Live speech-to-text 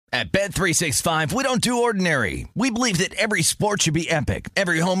At Bet365, we don't do ordinary. We believe that every sport should be epic.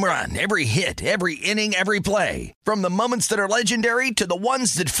 Every home run, every hit, every inning, every play. From the moments that are legendary to the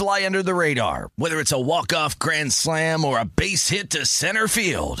ones that fly under the radar. Whether it's a walk-off grand slam or a base hit to center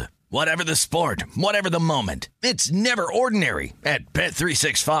field. Whatever the sport, whatever the moment. It's never ordinary at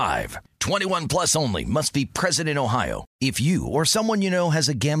Bet365. 21 plus only. Must be present in Ohio. If you or someone you know has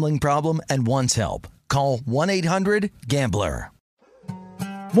a gambling problem and wants help, call 1-800-GAMBLER.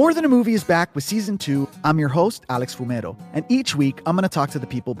 More Than a Movie is back with Season 2. I'm your host, Alex Fumero, and each week I'm going to talk to the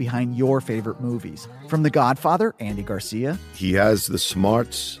people behind your favorite movies. From The Godfather, Andy Garcia. He has the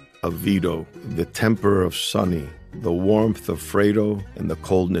smarts of Vito, the temper of Sonny, the warmth of Fredo, and the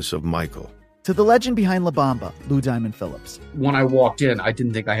coldness of Michael. To the legend behind La Bamba, Lou Diamond Phillips. When I walked in, I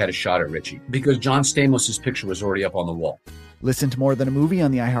didn't think I had a shot at Richie because John Stamos' picture was already up on the wall. Listen to More Than a Movie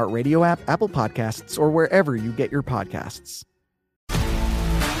on the iHeartRadio app, Apple Podcasts, or wherever you get your podcasts.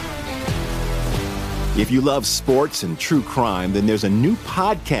 If you love sports and true crime, then there's a new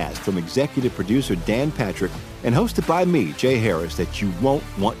podcast from executive producer Dan Patrick and hosted by me, Jay Harris, that you won't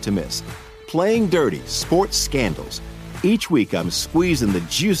want to miss. Playing Dirty: Sports Scandals. Each week, I'm squeezing the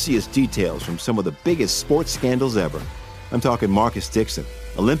juiciest details from some of the biggest sports scandals ever. I'm talking Marcus Dixon,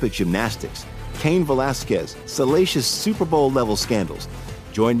 Olympic gymnastics, Cain Velasquez, salacious Super Bowl-level scandals.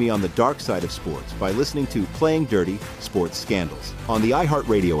 Join me on the dark side of sports by listening to Playing Dirty: Sports Scandals on the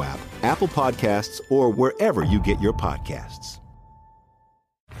iHeartRadio app, Apple Podcasts, or wherever you get your podcasts.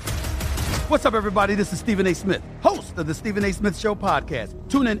 What's up, everybody? This is Stephen A. Smith, host of the Stephen A. Smith Show podcast.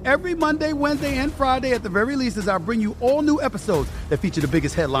 Tune in every Monday, Wednesday, and Friday at the very least as I bring you all new episodes that feature the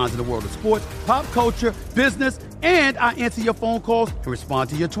biggest headlines in the world of sports, pop culture, business, and I answer your phone calls and respond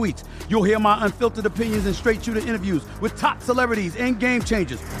to your tweets. You'll hear my unfiltered opinions and straight-shooter interviews with top celebrities and game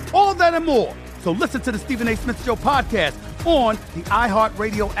changers. All of that and more. So listen to the Stephen A. Smith Show podcast on the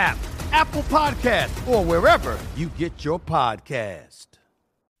iHeartRadio app, Apple Podcasts, or wherever you get your podcast.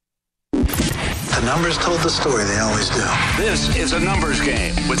 The numbers told the story, they always do. This is A Numbers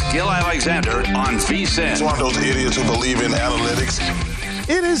Game with Gil Alexander on VSiN. It's one of those idiots who believe in analytics.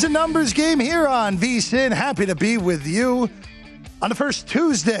 It is A Numbers Game here on VSiN. Happy to be with you on the first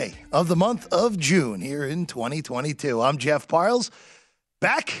Tuesday of the month of June here in 2022. I'm Jeff Parles,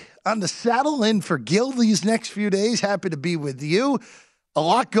 back on the saddle in for Gil these next few days. Happy to be with you. A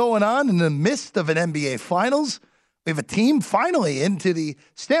lot going on in the midst of an NBA Finals. We have a team finally into the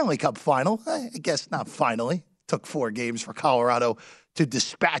Stanley Cup final. I guess not finally. Took 4 games for Colorado to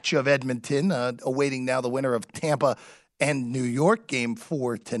dispatch of Edmonton, awaiting now the winner of Tampa and New York, Game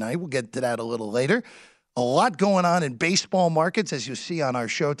 4 tonight. We'll get to that a little later. A lot going on in baseball markets, as you see on our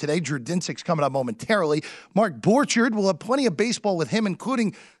show today. Drew Dinsick's coming up momentarily. Mark Borchard will have plenty of baseball with him,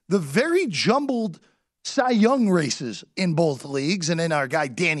 including the very jumbled Cy Young races in both leagues. And then our guy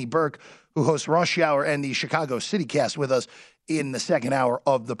Danny Burke, who hosts Rush Hour and the Chicago City Cast with us in the second hour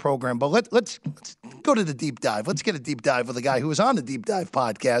of the program. But let's go to the deep dive. Let's get a deep dive with a guy who was on the Deep Dive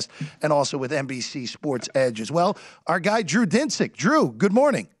podcast and also with NBC Sports Edge as well. Our guy, Drew Dinsick. Drew, good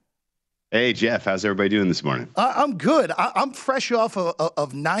morning. Hey, Jeff. How's everybody doing this morning? I'm good. I'm fresh off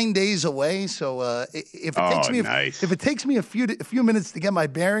of 9 days away. So if it takes me a few minutes to get my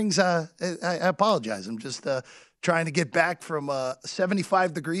bearings, I apologize. I'm just trying to get back from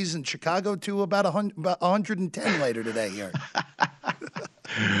 75 degrees in Chicago to about 110 later today here.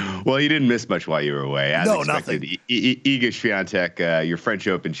 Well, you didn't miss much while you were away. As expected. Nothing. Iga Swiatek, your French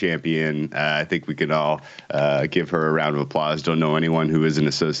Open champion. I think we can all give her a round of applause. Don't know anyone who is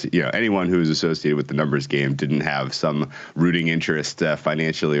anyone who is associated with the numbers game didn't have some rooting interest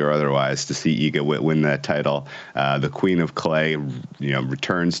financially or otherwise to see Iga win that title. The Queen of Clay,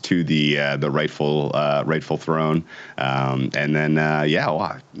 returns to the rightful throne, and then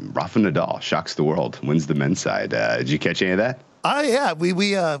Rafa Nadal shocks the world, wins the men's side. Did you catch any of that? Yeah.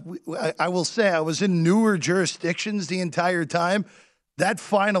 I will say I was in newer jurisdictions the entire time. That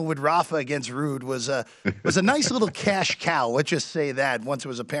final with Rafa against Ruud was a nice little cash cow. Let's just say that once it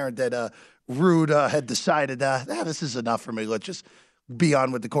was apparent that Ruud had decided, this is enough for me. Let's just be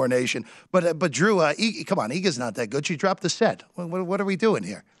on with the coronation. But Drew, come on, Iga's not that good. She dropped the set. What are we doing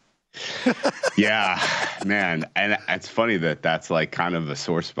here? Yeah, man. And it's funny that's like kind of a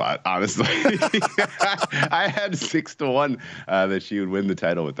sore spot, honestly. I had 6-1 that she would win the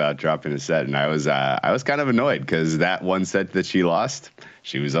title without dropping a set. And I was kind of annoyed because that one set that she lost,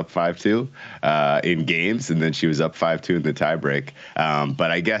 she was up 5-2 in games, and then she was up 5-2 in the tiebreak. But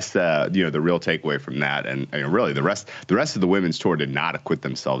I guess the real takeaway from that, and really the rest of the women's tour did not acquit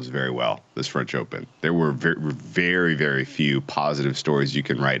themselves very well this French Open. There were very, very few positive stories you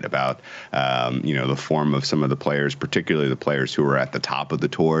can write about about, the form of some of the players, particularly the players who are at the top of the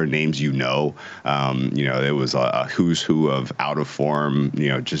tour, names it was a who's who of out of form,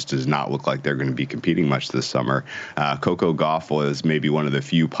 just does not look like they're going to be competing much this summer. Coco Gauff was maybe one of the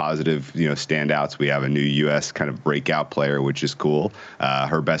few positive, standouts. We have a new U.S. kind of breakout player, which is cool.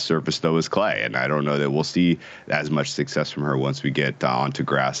 Her best surface, though, is clay, and I don't know that we'll see as much success from her once we get onto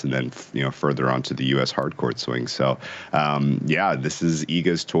grass and then, further onto the U.S. hardcourt swing. So, this is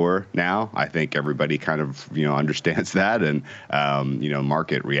Iga's tour now. I think everybody kind of, understands that, and,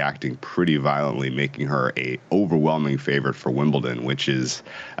 market reacting pretty violently, making her a overwhelming favorite for Wimbledon, which is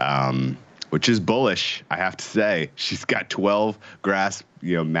bullish, I have to say. She's got 12 grass,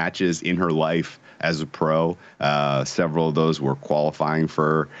 matches in her life as a pro. Several of those were qualifying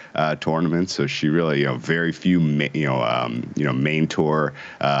for tournaments, so she really, very few, main tour,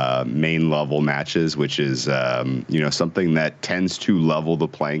 main level matches, which is, something that tends to level the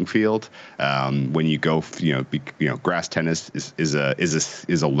playing field. When you go, grass tennis is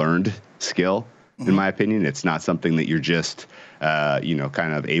a learned skill. In my opinion, it's not something that you're just,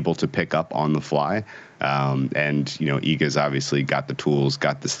 kind of able to pick up on the fly. Iga's obviously got the tools,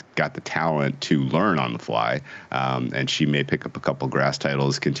 got the talent to learn on the fly. And she may pick up a couple grass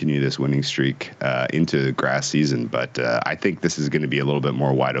titles, continue this winning streak into the grass season. But I think this is going to be a little bit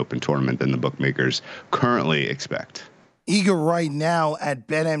more wide open tournament than the bookmakers currently expect. Iga right now at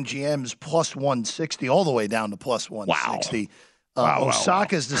BetMGM's plus 160, all the way down to plus 160. Wow.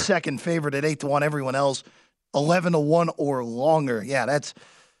 Osaka's the second favorite at 8-1. Everyone else 11-1 or longer. Yeah,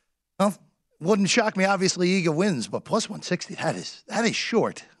 wouldn't shock me. Obviously, Iga wins, but plus 160, that is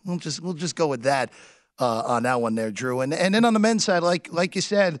short. We'll just go with that on that one there, Drew. And then on the men's side, like you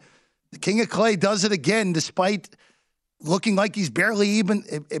said, the King of Clay does it again, despite looking like he's barely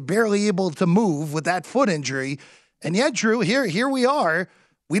able to move with that foot injury. And yet, Drew, here we are.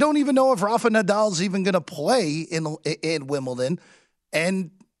 We don't even know if Rafa Nadal's even going to play in Wimbledon,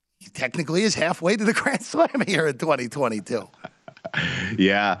 and he technically is halfway to the Grand Slam here in 2022.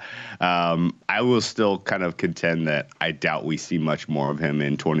 Yeah, I will still kind of contend that I doubt we see much more of him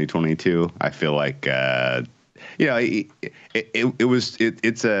in 2022. I feel like there's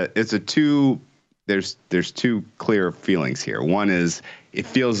two clear feelings here. One is it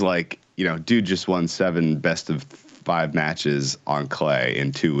feels like dude just won 7 best of 5 matches on clay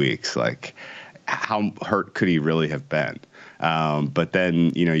in 2 weeks. Like, how hurt could he really have been? But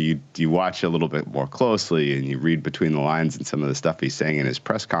then, you watch a little bit more closely and you read between the lines and some of the stuff he's saying in his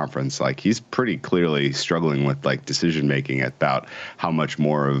press conference. Like, he's pretty clearly struggling with decision making about how much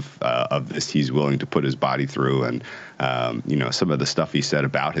more of this he's willing to put his body through. And, some of the stuff he said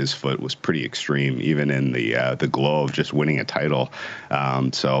about his foot was pretty extreme, even in the glow of just winning a title.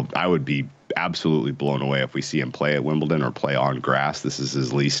 So I would be absolutely blown away if we see him play at Wimbledon or play on grass. This is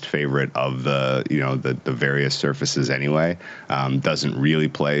his least favorite of the various surfaces anyway. Doesn't really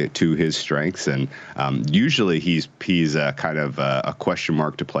play to his strengths, and usually he's kind of a question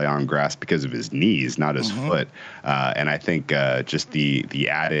mark to play on grass because of his knees, not his foot. And I think just the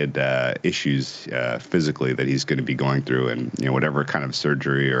added issues physically that he's going to be going through, and whatever kind of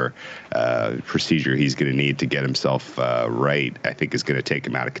surgery or procedure he's going to need to get himself right, I think is going to take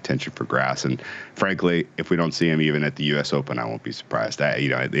him out of contention for grass. And frankly, if we don't see him even at the U.S. Open, I won't be surprised.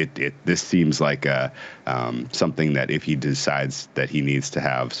 This seems like something that if he decides that he needs to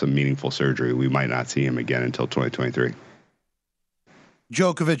have some meaningful surgery, we might not see him again until 2023.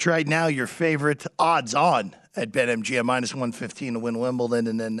 Djokovic right now, your favorite odds on at BetMGM, minus 115 to win Wimbledon,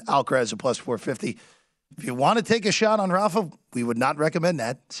 and then Alcaraz at plus 450. If you want to take a shot on Rafa, we would not recommend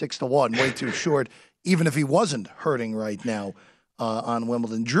that. 6-1, way too short, even if he wasn't hurting right now on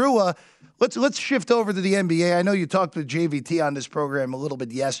Wimbledon. Drew, let's shift over to the NBA. I know you talked with JVT on this program a little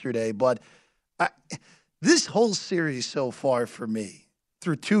bit yesterday, but this whole series so far for me,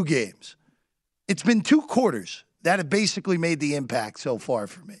 through 2 games, it's been 2 quarters that have basically made the impact so far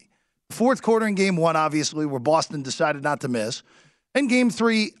for me. Fourth quarter in game 1, obviously, where Boston decided not to miss. And game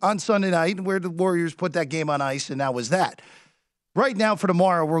 3 on Sunday night, where the Warriors put that game on ice, and that was that. Right now for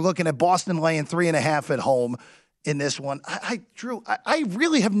tomorrow, we're looking at Boston laying 3.5 at home in this one. Drew, I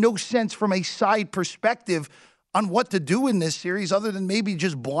really have no sense from a side perspective on what to do in this series other than maybe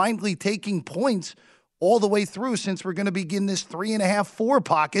just blindly taking points all the way through, since we're going to begin this 3.5-4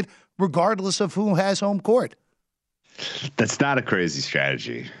 pocket, regardless of who has home court. That's not a crazy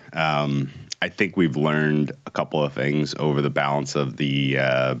strategy. I think we've learned a couple of things over the balance of the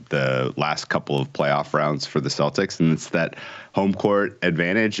last couple of playoff rounds for the Celtics, and it's that home court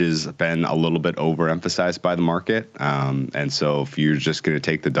advantage has been a little bit overemphasized by the market. And so if you're just going to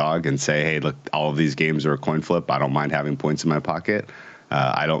take the dog and say, hey, look, all of these games are a coin flip, I don't mind having points in my pocket,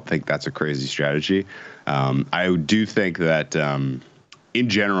 I don't think that's a crazy strategy. I do think that in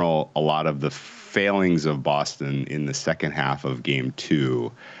general, a lot of the failings of Boston in the second half of Game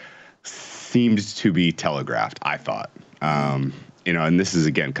 2 seemed to be telegraphed, I thought. And this is,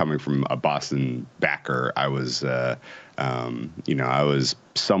 again, coming from a Boston backer. I was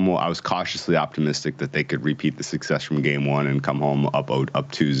cautiously optimistic that they could repeat the success from Game 1 and come home up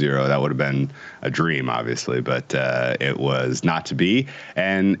 2-0. That would have been a dream, obviously, but it was not to be.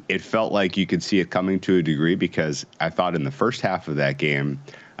 And it felt like you could see it coming to a degree, because I thought in the first half of that game,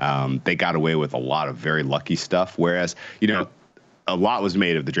 they got away with a lot of very lucky stuff, whereas, a lot was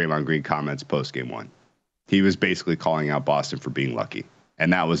made of the Draymond Green comments post Game 1. He was basically calling out Boston for being lucky.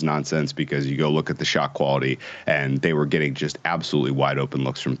 And that was nonsense, because you go look at the shot quality, and they were getting just absolutely wide open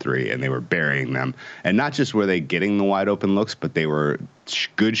looks from three, and they were burying them. And not just were they getting the wide open looks, but they were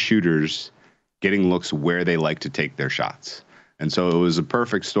good shooters getting looks where they like to take their shots. And so it was a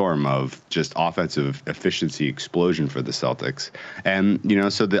perfect storm of just offensive efficiency explosion for the Celtics. And,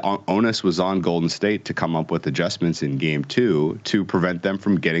 so the onus was on Golden State to come up with adjustments in Game 2 to prevent them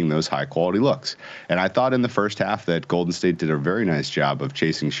from getting those high-quality looks. And I thought in the first half that Golden State did a very nice job of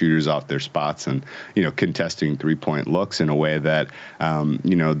chasing shooters off their spots and, contesting three-point looks in a way that,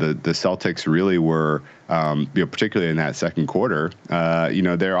 the Celtics really were, particularly in that second quarter,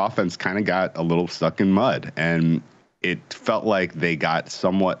 their offense kind of got a little stuck in mud. And it felt like they got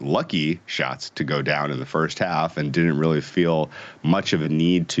somewhat lucky shots to go down in the first half and didn't really feel much of a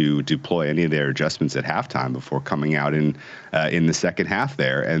need to deploy any of their adjustments at halftime before coming out in the second half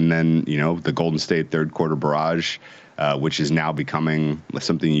there. And then, the Golden State third quarter barrage, which is now becoming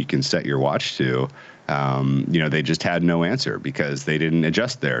something you can set your watch to, they just had no answer because they didn't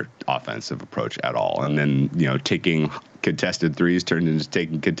adjust their offensive approach at all. And then, taking contested threes turned into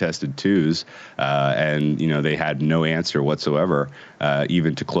taking contested twos, and they had no answer whatsoever,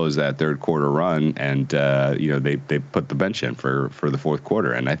 even to close that third quarter run. And they put the bench in for the fourth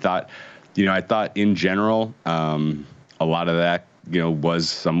quarter. And I thought in general, a lot of that was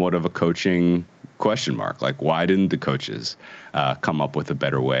somewhat of a coaching question mark. Like, why didn't the coaches come up with a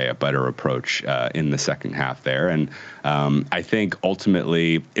better approach in the second half there? And I think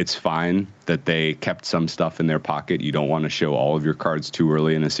ultimately it's fine that they kept some stuff in their pocket. You don't want to show all of your cards too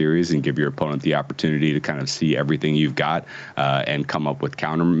early in a series and give your opponent the opportunity to kind of see everything you've got and come up with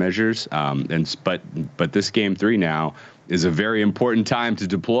countermeasures. But this Game 3 now is a very important time to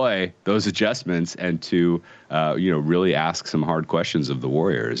deploy those adjustments and to really ask some hard questions of the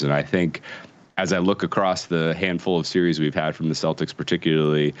Warriors. And I think, as I look across the handful of series we've had from the Celtics,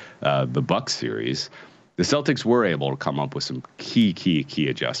 particularly the Bucks series, the Celtics were able to come up with some key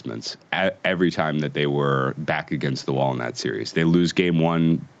adjustments every time that they were back against the wall in that series. They lose Game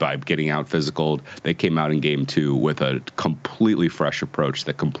 1 by getting out physical. They came out in Game 2 with a completely fresh approach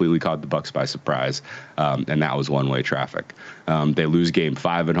that completely caught the Bucks by surprise, and that was one-way traffic. They lose Game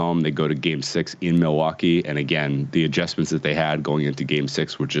 5 at home. They go to Game 6 in Milwaukee, and again, the adjustments that they had going into Game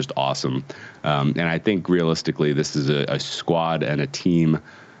 6 were just awesome. And I think realistically, this is a squad and a team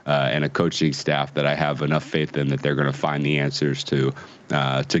and a coaching staff that I have enough faith in that they're going to find the answers to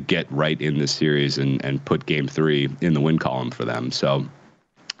get right in this series and put Game 3 in the win column for them. So,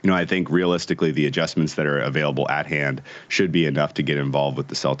 I think realistically the adjustments that are available at hand should be enough to get involved with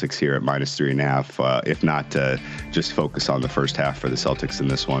the Celtics here at -3.5. If not, to just focus on the first half for the Celtics in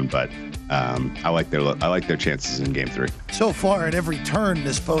this one. But I like their chances in Game 3. So far, at every turn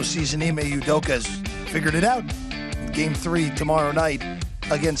this postseason, Ime Udoka's figured it out. Game 3 tomorrow night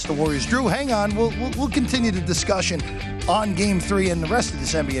against the Warriors. Drew, hang on. We'll continue the discussion on Game 3 and the rest of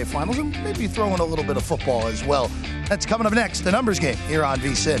this NBA Finals, and maybe throw in a little bit of football as well. That's coming up next, the Numbers Game here on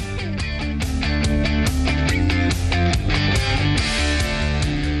VSiN.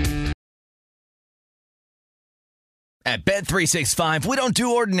 At Bet365, we don't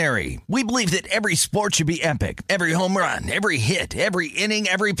do ordinary. We believe that every sport should be epic. Every home run, every hit, every inning,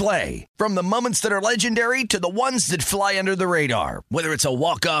 every play. From the moments that are legendary to the ones that fly under the radar. Whether it's a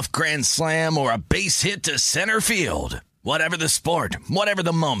walk-off grand slam or a base hit to center field. Whatever the sport, whatever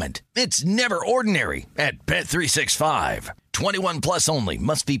the moment. It's never ordinary at Bet365. 21 plus only.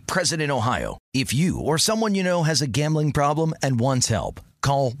 Must be present in Ohio. If you or someone you know has a gambling problem and wants help,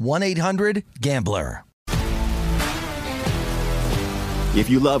 call 1-800-GAMBLER. If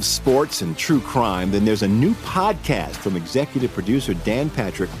you love sports and true crime, then there's a new podcast from executive producer Dan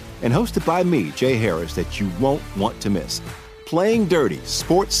Patrick and hosted by me, Jay Harris, that you won't want to miss. Playing Dirty: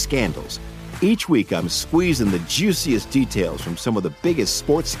 Sports Scandals. Each week, I'm squeezing the juiciest details from some of the biggest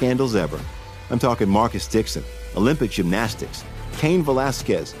sports scandals ever. I'm talking Marcus Dixon, Olympic gymnastics, Cain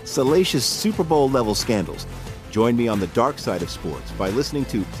Velasquez, salacious Super Bowl-level scandals. Join me on the dark side of sports by listening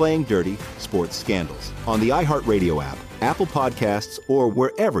to Playing Dirty Sports Scandals on the iHeartRadio app, Apple Podcasts, or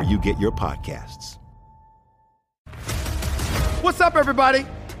wherever you get your podcasts. What's up, everybody?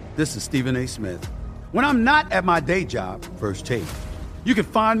 This is Stephen A. Smith. When I'm not at my day job, First Take, you can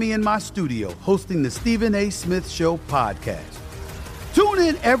find me in my studio hosting the Stephen A. Smith Show podcast. Tune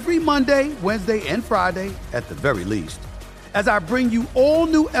in every Monday, Wednesday, and Friday, at the very least, as I bring you all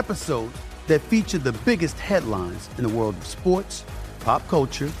new episodes that feature the biggest headlines in the world of sports, pop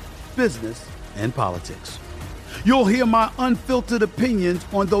culture, business, and politics. You'll hear my unfiltered opinions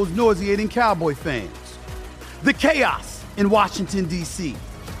on those nauseating Cowboy fans, the chaos in Washington, D.C.,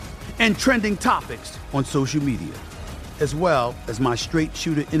 and trending topics on social media, as well as my straight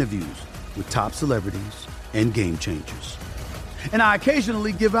shooter interviews with top celebrities and game changers. And I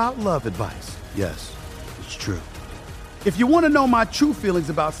occasionally give out love advice. Yes, it's true. If you want to know my true feelings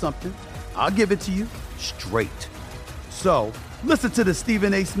about something, I'll give it to you straight. So listen to the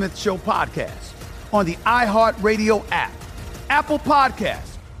Stephen A. Smith Show podcast on the iHeartRadio app, Apple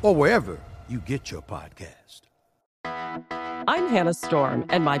Podcasts, or wherever you get your podcast. I'm Hannah Storm,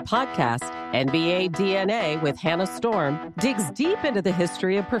 and my podcast, NBA DNA with Hannah Storm, digs deep into the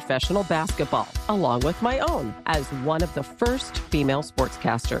history of professional basketball, along with my own, as one of the first female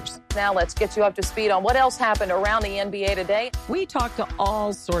sportscasters. Now let's get you up to speed on what else happened around the NBA today. We talked to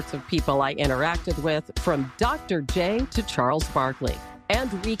all sorts of people I interacted with, from Dr. J to Charles Barkley, and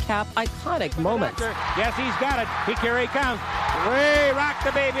recap iconic moments. Yes, he's got it. Here he comes. Way rock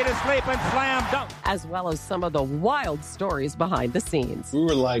the baby to sleep and slam dunk. As well as some of the wild stories behind the scenes. We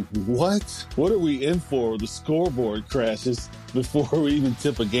were like, what? What are we in for? The scoreboard crashes before we even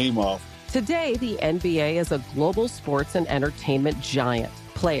tip a game off. Today, the NBA is a global sports and entertainment giant.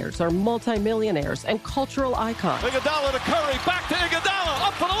 Players are multimillionaires and cultural icons. Iguodala to Curry, back to Iguodala,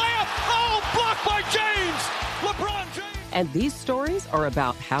 up for the layup. Oh, blocked by James. LeBron James. And these stories are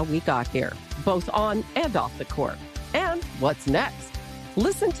about how we got here, both on and off the court. And what's next?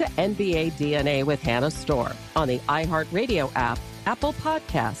 Listen to NBA DNA with Hannah Storm on the iHeartRadio app, Apple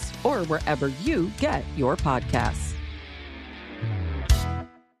Podcasts, or wherever you get your podcasts.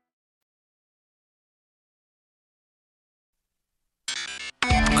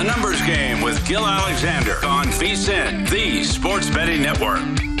 A Numbers Game with Gil Alexander on VSiN, the Sports Betting Network.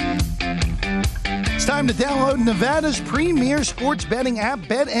 It's time to download Nevada's premier sports betting app,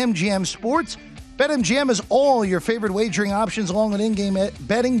 BetMGM Sports. BetMGM has all your favorite wagering options along with in-game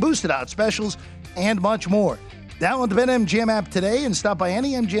betting, boosted odds specials, and much more. Download the BetMGM app today and stop by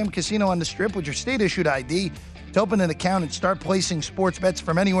any MGM casino on the Strip with your state-issued ID to open an account and start placing sports bets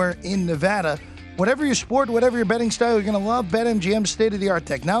from anywhere in Nevada. Whatever your sport, whatever your betting style, you're going to love BetMGM's state-of-the-art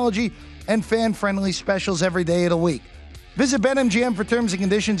technology and fan-friendly specials every day of the week. Visit BetMGM for terms and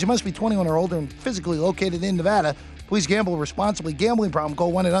conditions. You must be 21 or older and physically located in Nevada. Please gamble responsibly. Gambling problem,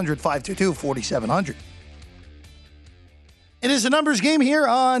 call 1-800-522-4700. It is a numbers game here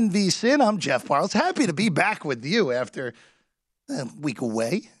on VSiN. I'm Jeff Parles. Happy to be back with you after a week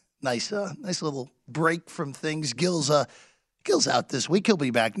away. Nice little break from things. Gil's out this week. He'll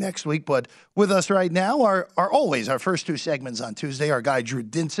be back next week. But with us right now are always our first two segments on Tuesday. Our guy Drew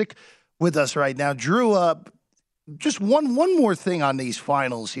Dinsick with us right now. Drew, just one more thing on these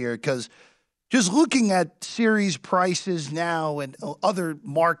finals here, because just looking at series prices now and other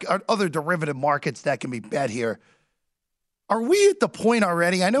derivative markets that can be bet here, are we at the point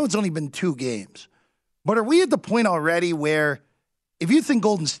already? I know it's only been 2 games, but are we at the point already where if you think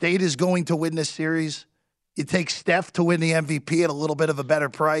Golden State is going to win this series, you take Steph to win the MVP at a little bit of a better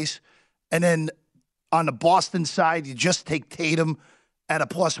price, and then on the Boston side, you just take Tatum at a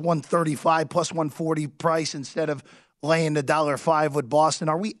plus 135, plus 140 price instead of laying the $1.05 with Boston?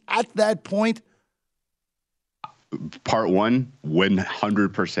 Are we at that point? Part 1,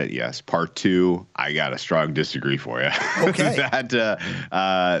 100% yes. Part 2, I got a strong disagree for you. Okay.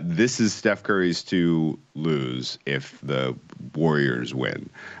 This is Steph Curry's to lose if the Warriors win.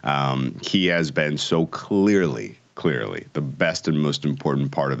 He has been so clearly the best and most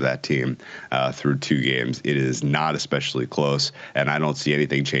important part of that team through 2 games. It is not especially close, and I don't see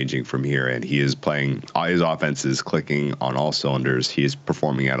anything changing from here. And he is playing, his offense is clicking on all cylinders. He is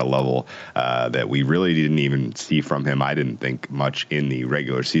performing at a level that we really didn't even see from him. I didn't think much in the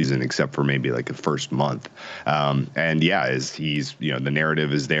regular season, except for maybe like the first month. And yeah, he's the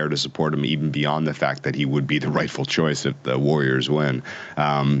narrative is there to support him, even beyond the fact that he would be the rightful choice if the Warriors win.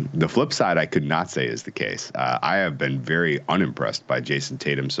 The flip side, I could not say is the case. I have been very unimpressed by Jason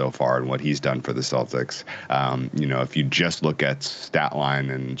Tatum so far and what he's done for the Celtics. If you just look at stat line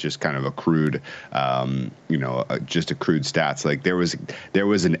and just kind of accrued, just accrued stats, like there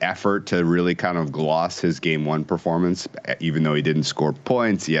was an effort to really kind of gloss his game one performance, even though he didn't score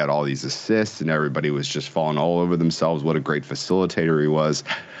points. He had all these assists and everybody was just falling all over themselves. What a great facilitator he was.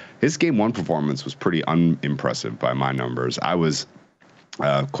 His game one performance was pretty unimpressive by my numbers. I was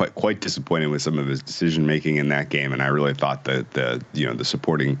quite disappointed with some of his decision making in that game, and I really thought that the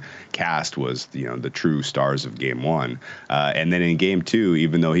supporting cast was the true stars of game one. And then in game two,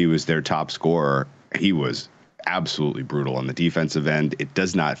 even though he was their top scorer, he was absolutely brutal on the defensive end. It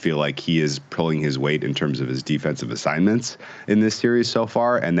does not feel like he is pulling his weight in terms of his defensive assignments in this series so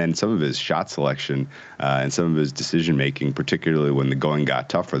far. And then some of his shot selection and some of his decision making, particularly when the going got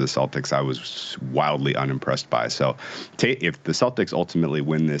tough for the Celtics, I was wildly unimpressed by. So if the Celtics ultimately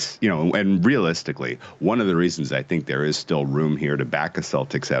win this, and realistically, one of the reasons I think there is still room here to back a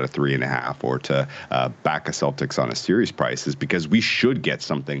Celtics at a 3.5 or to back a Celtics on a series price is because we should get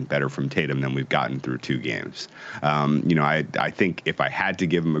something better from Tatum than we've gotten through 2 games. I think if I had to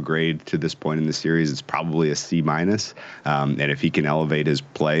give him a grade to this point in the series, it's probably a C-. And if he can elevate his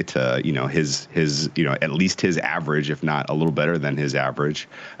play to, his at least his average, if not a little better than his average,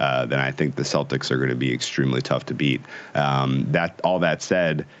 then I think the Celtics are going to be extremely tough to beat. All that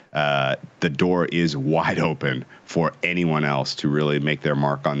said, the door is wide open for anyone else to really make their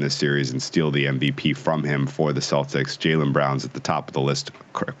mark on this series and steal the MVP from him for the Celtics. Jaylen Brown's at the top of the list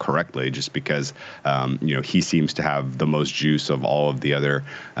correctly, just because, he seems to have the most juice of all of the other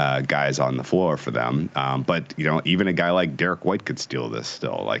guys on the floor for them. But even a guy like Derek White could steal this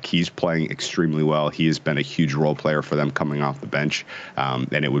still. Like, he's playing extremely well. He has been a huge role player for them coming off the bench.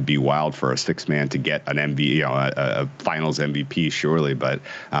 And it would be wild for a 6-man to get an MVP, a finals MVP, surely. But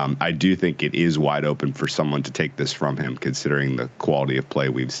I do think it is wide open for someone to take this from him, considering the quality of play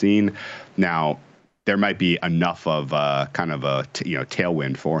we've seen. Now, there might be enough of kind of a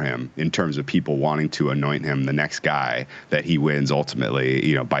tailwind for him in terms of people wanting to anoint him the next guy that he wins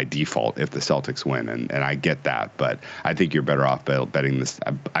ultimately, by default if the Celtics win. And I get that, but I think you're better off betting this.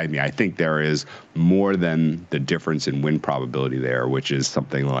 I think there is more than the difference in win probability there, which is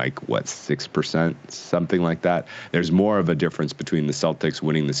something like 6%, something like that. There's more of a difference between the Celtics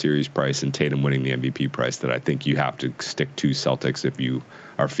winning the series price and Tatum winning the MVP price that I think you have to stick to Celtics if you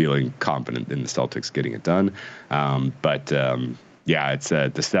are feeling confident in the Celtics getting it done. It's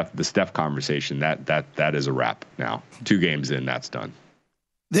the Steph conversation that is a wrap now. 2 games in, that's done.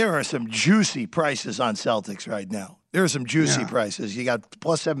 There are some juicy prices on Celtics right now. There are some juicy prices. You got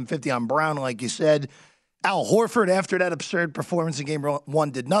plus 750 on Brown, like you said. Al Horford, after that absurd performance in game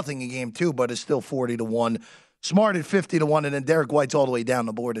 1, did nothing in game 2, but is still 40-1. Smart at 50-1, and then Derek White's all the way down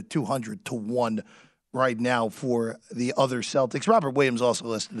the board at 200-1. Right now for the other Celtics. Robert Williams also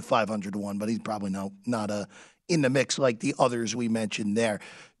listed at 500-1, but he's probably not in the mix like the others we mentioned there.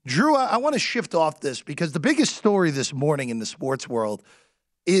 Drew, I want to shift off this because the biggest story this morning in the sports world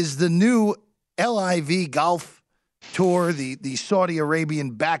is the new LIV Golf Tour, the Saudi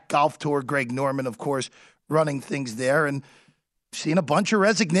Arabian-backed golf tour. Greg Norman, of course, running things there. And seen a bunch of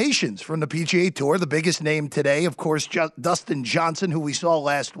resignations from the PGA Tour. The biggest name today, of course, Dustin Johnson, who we saw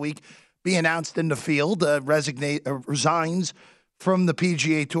last week, be announced in the field, resigns from the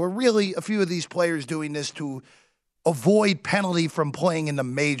PGA Tour. Really, a few of these players doing this to avoid penalty from playing in the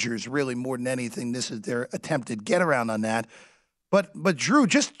majors, really, more than anything. This is their attempted get around on that. But Drew,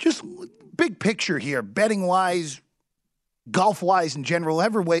 just big picture here, betting-wise, golf-wise in general,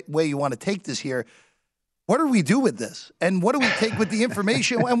 whatever way you want to take this here, what do we do with this? And what do we take with the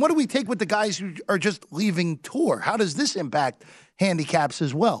information? And what do we take with the guys who are just leaving tour? How does this impact handicaps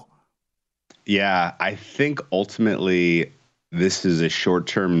as well? Yeah, I think ultimately this is a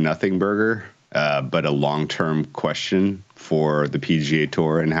short-term nothing burger, but a long-term question for the PGA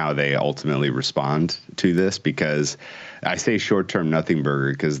Tour and how they ultimately respond to this. Because I say short-term nothing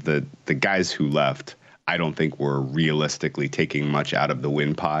burger because the guys who left, I don't think were realistically taking much out of the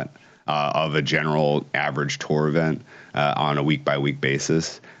win pot of a general average tour event on a week-by-week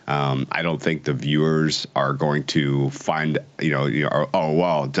basis. I don't think the viewers are going to find, oh,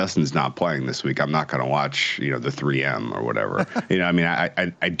 well, Dustin's not playing this week, I'm not going to watch, the 3M or whatever.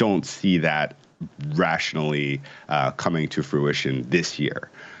 I don't see that rationally coming to fruition this year.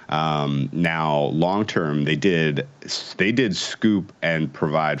 Now, long term, they did scoop and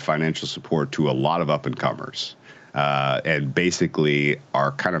provide financial support to a lot of up-and-comers. And basically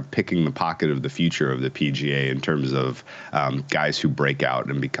are kind of picking the pocket of the future of the PGA in terms of guys who break out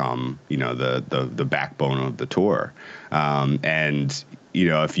and become, the backbone of the tour.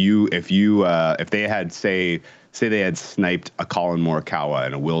 If they had, say, say they had sniped a Colin Morikawa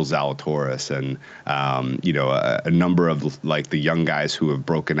and a Will Zalatoris and, a number of like the young guys who have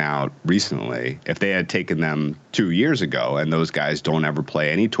broken out recently, if they had taken them 2 years ago and those guys don't ever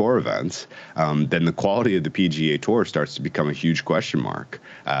play any tour events, then the quality of the PGA Tour starts to become a huge question mark.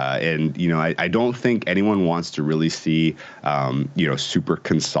 I don't think anyone wants to really see, super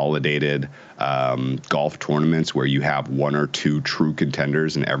consolidated golf tournaments where you have one or two true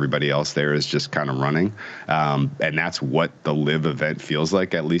contenders and everybody else there is just kind of running. And that's what the LIV event feels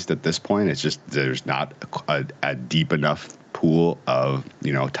like, at least at this point. It's just there's not a deep enough pool of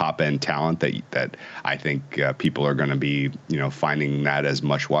top end talent that I think people are going to be finding that as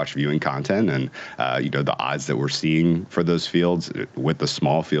much watch viewing content, and the odds that we're seeing for those fields with the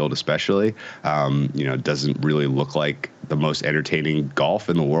small field especially doesn't really look like the most entertaining golf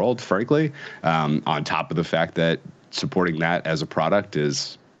in the world, frankly, on top of the fact that supporting that as a product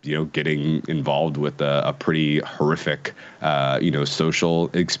is getting involved with a pretty horrific, social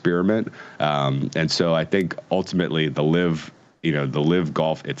experiment. And so I think ultimately the LIV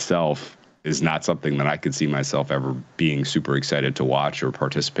golf itself is not something that I could see myself ever being super excited to watch or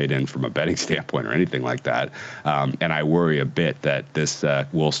participate in from a betting standpoint or anything like that. And I worry a bit that this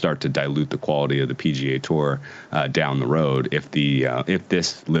will start to dilute the quality of the PGA Tour down the road if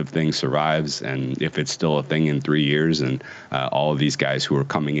this LIV thing survives and if it's still a thing in 3 years and all of these guys who are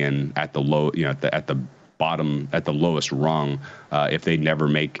coming in at the low, at the bottom, at the lowest rung, if they never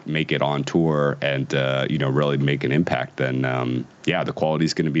make it on tour and really make an impact, then the quality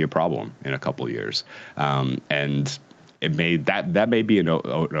is going to be a problem in a couple of years. And it may that may be an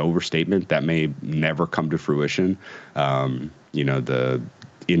overstatement. That may never come to fruition. In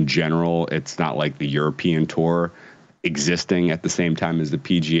general, it's not like the European Tour existing at the same time as the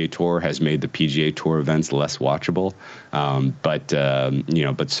PGA Tour has made the PGA Tour events less watchable. But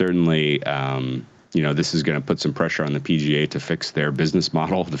certainly, this is going to put some pressure on the PGA to fix their business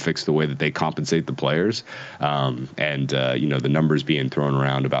model, to fix the way that they compensate the players. The numbers being thrown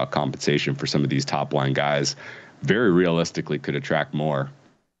around about compensation for some of these top line guys very realistically could attract more.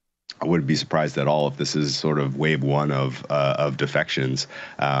 I wouldn't be surprised at all if this is sort of wave one of defections,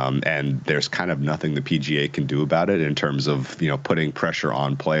 and there's kind of nothing the PGA can do about it in terms of putting pressure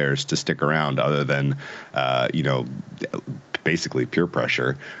on players to stick around, other than basically peer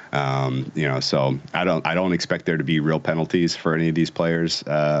pressure. So I don't expect there to be real penalties for any of these players,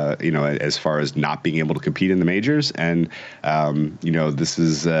 as far as not being able to compete in the majors. And, this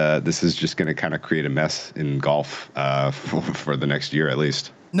is just going to kind of create a mess in golf for the next year at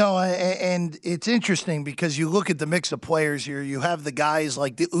least. No, and it's interesting because you look at the mix of players here. You have the guys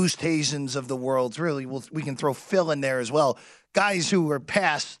like the Oosthuizens of the world. Really, we can throw Phil in there as well. Guys who are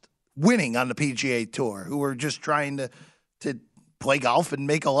past winning on the PGA Tour, who are just trying to play golf and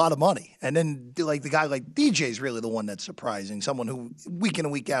make a lot of money. And then like the guy like DJ is really the one that's surprising, someone who week in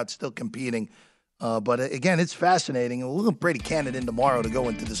and week out still competing. But again, it's fascinating. And we'll let Brady Cannon in tomorrow to go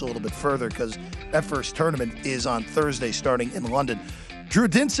into this a little bit further because that first tournament is on Thursday starting in London. Drew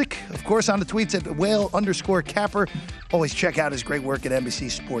Dinsick, of course, on the tweets at whale_capper. Always check out his great work at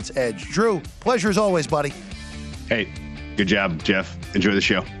NBC Sports Edge. Drew, pleasure as always, buddy. Hey, good job, Jeff. Enjoy the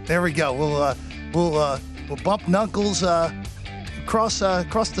show. There we go. We'll bump knuckles across the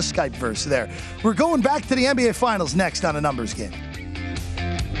Skype verse there. We're going back to the NBA Finals next on A Numbers Game.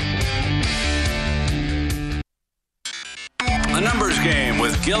 A Numbers Game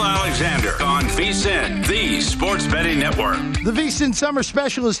with Gil Alexander on VSiN, the sports betting network. The VSiN Summer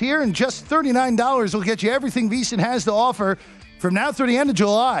Special is here, and just $39 will get you everything VSiN has to offer from now through the end of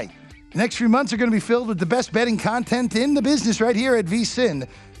July. The next few months are going to be filled with the best betting content in the business right here at VSiN,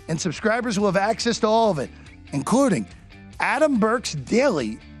 and subscribers will have access to all of it, including Adam Burke's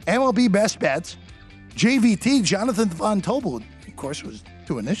daily MLB Best Bets, JVT, Jonathan Von Tobel, of course, was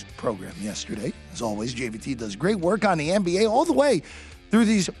doing this program yesterday. As always, JVT does great work on the NBA all the way through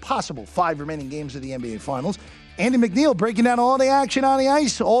these possible 5 remaining games of the NBA Finals. Andy McNeil breaking down all the action on the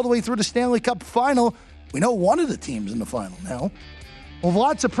ice all the way through the Stanley Cup Final. We know one of the teams in the final now. We'll have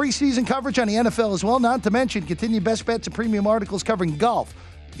lots of preseason coverage on the NFL as well, not to mention continued best bets and premium articles covering golf,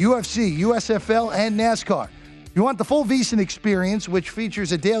 UFC, USFL, and NASCAR. You want the full VSiN experience, which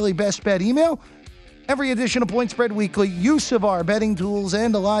features a daily best bet email, every edition of Point Spread Weekly, use of our betting tools,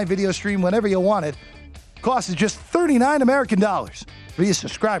 and a live video stream whenever you want it. Cost is just $39 American dollars. Be a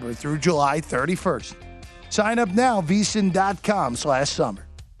subscriber through July 31st. Sign up now, vsin.com/summer.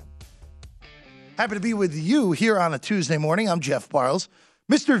 Happy to be with you here on a Tuesday morning. I'm Jeff Parles.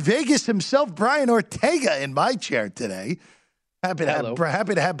 Mr. Vegas himself, Brian Ortega, in my chair today. Happy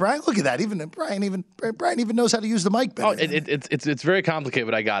to have Brian. Look at that. Brian even knows how to use the mic better. Oh, it's very complicated,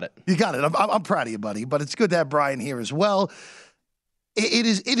 but I got it. You got it. I'm proud of you, buddy. But it's good to have Brian here as well. It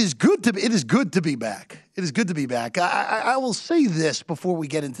is good to be back. It is good to be back. I will say this before we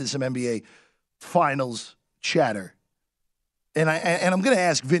get into some NBA Finals chatter, and I'm going to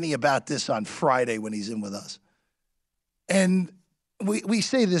ask Vinny about this on Friday when he's in with us. And we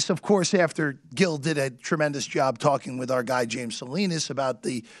say this, of course, after Gil did a tremendous job talking with our guy James Salinas about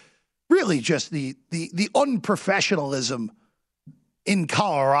the unprofessionalism in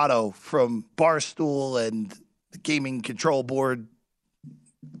Colorado from Barstool and the Gaming Control Board.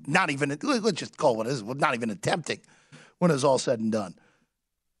 Let's just call it what it is, not even attempting when it was all said and done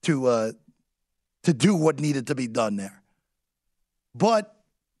to do what needed to be done there. But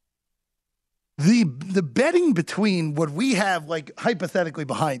the betting between what we have, like hypothetically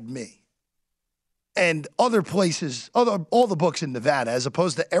behind me, and other places, all the books in Nevada, as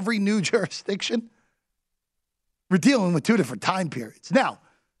opposed to every new jurisdiction, we're dealing with two different time periods. Now,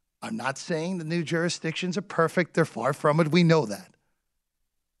 I'm not saying the new jurisdictions are perfect. They're far from it. We know that.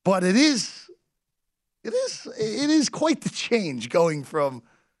 But it is quite the change going from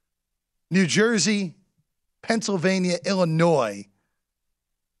New Jersey, Pennsylvania, Illinois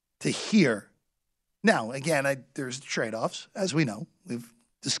to here. Now, again, there's trade-offs, as we know. We've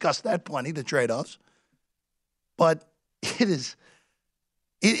discussed that plenty, the trade-offs. But it is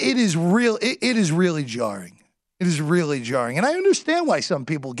really jarring. It is really jarring. And I understand why some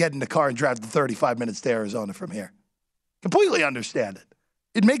people get in the car and drive the 35 minutes to Arizona from here. Completely understand it.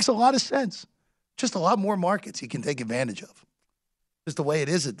 It makes a lot of sense. Just a lot more markets you can take advantage of. Just the way it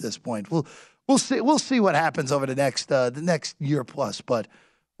is at this point. We'll see what happens over the next year plus. But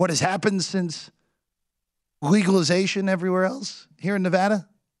what has happened since legalization everywhere else here in Nevada,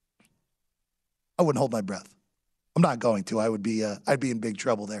 I wouldn't hold my breath. I'm not going to. I'd be in big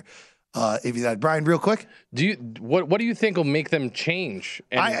trouble there. If you had Brian, real quick. What do you think will make them change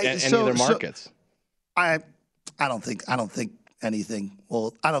any of their markets? I don't think anything.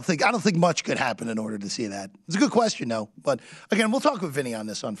 Well, I don't think much could happen in order to see that. It's a good question, though. But again, we'll talk with Vinny on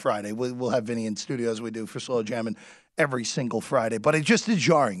this on Friday. We'll have Vinny in studio as we do for Slow Jamming every single Friday. But it just is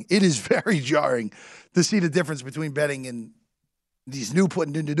jarring. It is very jarring to see the difference between betting in these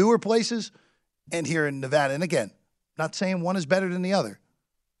newer places and here in Nevada. And again, not saying one is better than the other.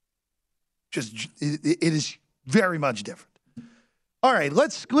 Just it is very much different. All right,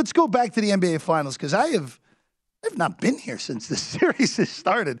 let's go back to the NBA Finals because I've not been here since the series has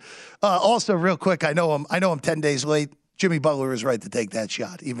started. Also, real quick, I know I'm 10 days late. Jimmy Butler was right to take that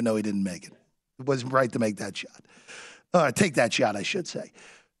shot, even though he didn't make it. It was right to make that shot. Take that shot, I should say.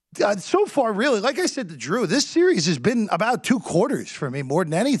 So far, really, like I said to Drew, this series has been about 2 quarters for me more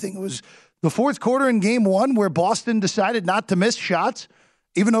than anything. It was the fourth quarter in Game 1 where Boston decided not to miss shots,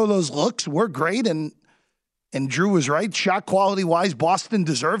 even though those looks were great. And Drew was right. Shot quality-wise, Boston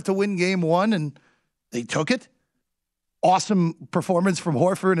deserved to win Game 1, and they took it. Awesome performance from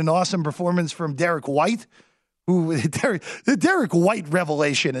Horford, an awesome performance from Derek White, who the Derek White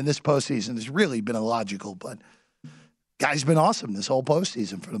revelation in this postseason has really been illogical, but guy's been awesome this whole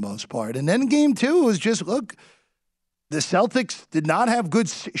postseason for the most part. And then Game 2 was just, look, the Celtics did not have good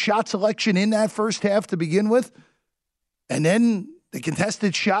shot selection in that first half to begin with, and then the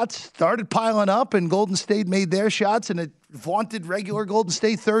contested shots started piling up, and Golden State made their shots in a vaunted regular Golden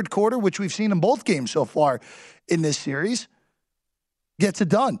State third quarter, which we've seen in both games so far in this series, gets it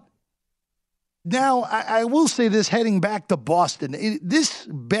done. Now, I will say this heading back to Boston. This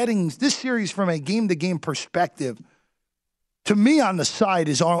series from a game-to-game perspective, to me on the side,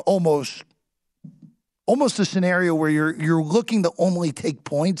 is almost a scenario where you're looking to only take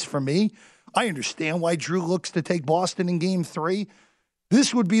points for me. I understand why Drew looks to take Boston in Game 3.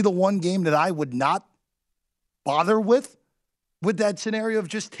 This would be the one game that I would not bother with that scenario of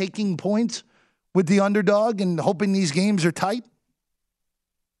just taking points with the underdog and hoping these games are tight.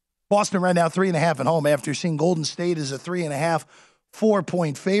 Boston right now 3.5 at home after seeing Golden State as a 3.5,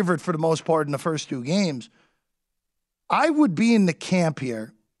 4-point favorite for the most part in the first 2 games. I would be in the camp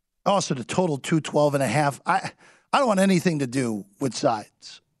here. Also, the total 212.5. I don't want anything to do with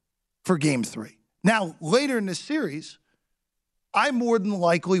sides for Game 3. Now, later in the series, I more than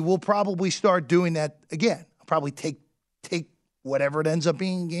likely will probably start doing that again. I'll probably take whatever it ends up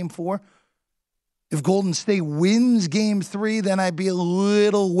being in Game 4. If Golden State wins Game 3, then I'd be a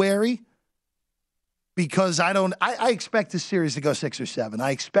little wary because I expect this series to go 6 or 7.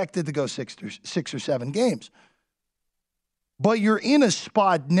 I expect it to go 6 or 7 games. But you're in a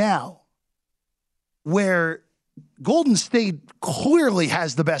spot now where Golden State clearly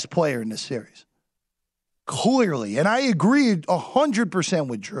has the best player in this series. clearly, and I agree 100%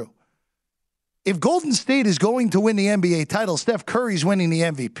 with Drew. If Golden State is going to win the NBA title, Steph Curry's winning the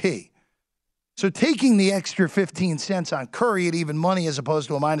MVP. So taking the extra 15 cents on Curry at even money as opposed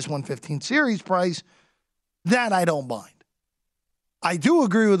to a minus 115 series price, that I don't mind. I do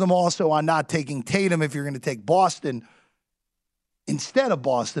agree with them also on not taking Tatum if you're going to take Boston instead of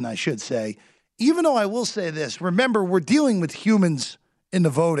Boston, I should say. Even though I will say this, remember, we're dealing with humans in the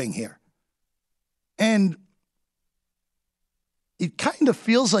voting here. And it kind of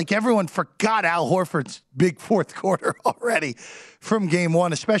feels like everyone forgot Al Horford's big fourth quarter already from game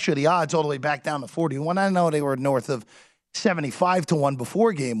one, especially the odds all the way back down to 41. I know they were north of 75-1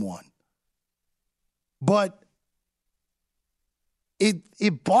 before game one. But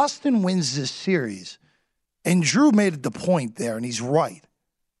if Boston wins this series, and Drew made the point there, and he's right,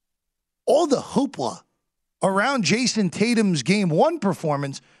 all the hoopla around Jason Tatum's game one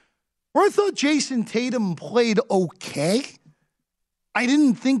performance, where I thought Jason Tatum played okay, I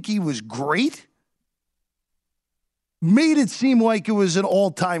didn't think he was great, made it seem like it was an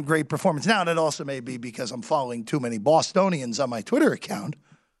all-time great performance. Now, that also may be because I'm following too many Bostonians on my Twitter account,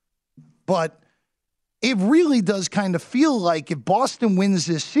 but it really does kind of feel like if Boston wins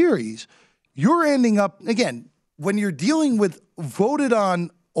this series, you're ending up, again, when you're dealing with voted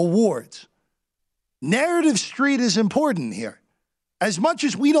on awards, Narrative Street is important here. As much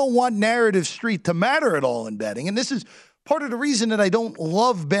as we don't want Narrative Street to matter at all in betting, and this is part of the reason that I don't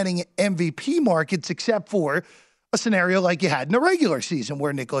love betting MVP markets except for a scenario like you had in the regular season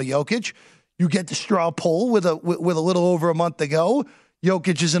where Nikola Jokic, you get the straw poll with a little over a month to go.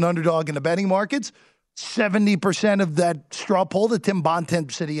 Jokic is an underdog in the betting markets. 70% of that straw poll that Tim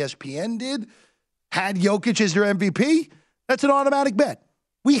Bontemps at ESPN did had Jokic as their MVP. That's an automatic bet.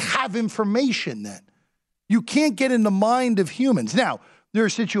 We have information then. You can't get in the mind of humans. Now, there are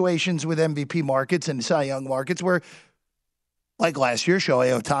situations with MVP markets and Cy Young markets where, like last year,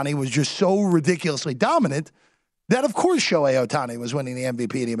 Shohei Ohtani was just so ridiculously dominant that, of course, Shohei Ohtani was winning the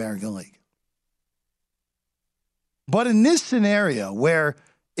MVP of the American League. But in this scenario where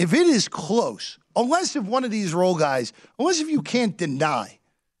if it is close, unless if one of these role guys, unless if you can't deny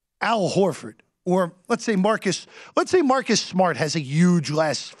Al Horford or let's say Marcus Smart has a huge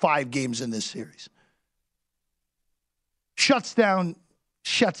last 5 games in this series. Shuts down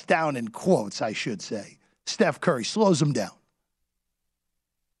in quotes, I should say. Steph Curry slows him down.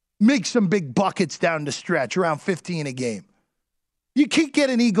 Makes some big buckets down the stretch, around 15 a game. You can't get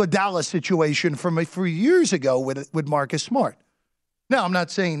an Iguodala situation from a few years ago with Marcus Smart. Now, I'm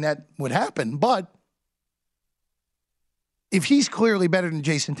not saying that would happen, but if he's clearly better than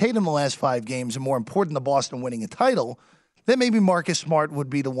Jason Tatum the last 5 games and more important than Boston winning a title, then maybe Marcus Smart would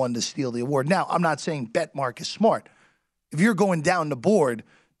be the one to steal the award. Now, I'm not saying bet Marcus Smart. If you're going down the board,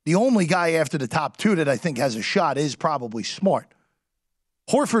 the only guy after the top 2 that I think has a shot is probably Smart.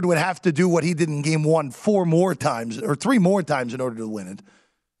 Horford would have to do what he did in game 1 4 more times or 3 more times in order to win it.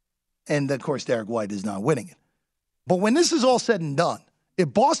 And, of course, Derek White is not winning it. But when this is all said and done,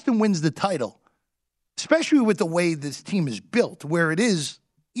 if Boston wins the title, especially with the way this team is built, where it is,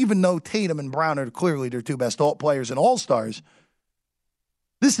 even though Tatum and Brown are clearly their 2 best players and all-stars,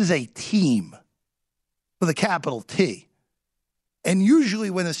 this is a team with a capital T. And usually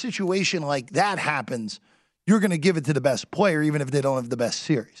when a situation like that happens, you're going to give it to the best player, even if they don't have the best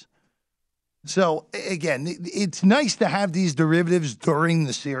series. So, again, it's nice to have these derivatives during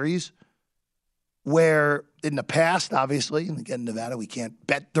the series where in the past, obviously, and again, Nevada, we can't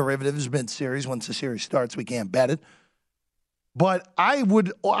bet derivatives mid-series. Once the series starts, we can't bet it. But I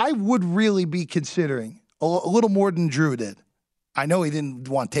would really be considering a little more than Drew did. I know he didn't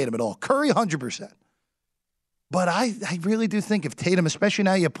want Tatum at all. Curry, 100%. But I really do think if Tatum, especially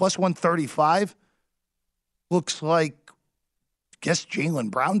now you have plus 135, looks like, I guess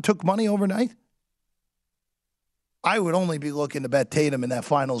Jaylen Brown took money overnight. I would only be looking to bet Tatum in that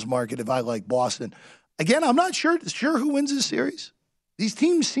finals market if I like Boston. Again, I'm not sure who wins this series. These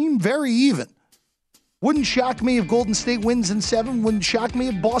teams seem very even. Wouldn't shock me if Golden State wins in 7. Wouldn't shock me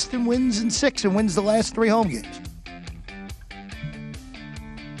if Boston wins in 6 and wins the last 3 home games.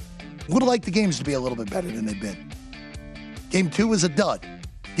 Would have liked the games to be a little bit better than they've been. Game 2 was a dud.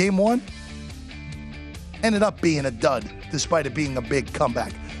 Game 1 ended up being a dud, despite it being a big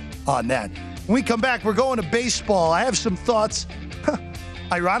comeback on that. When we come back, we're going to baseball. I have some thoughts,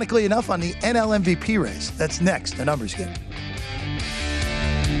 ironically enough, on the NL MVP race. That's next, the Numbers Game.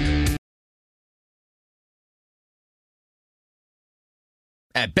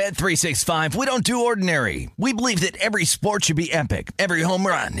 At Bet365, we don't do ordinary. We believe that every sport should be epic. Every home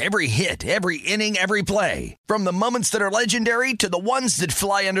run, every hit, every inning, every play. From the moments that are legendary to the ones that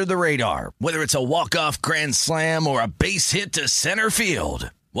fly under the radar. Whether it's a walk-off grand slam or a base hit to center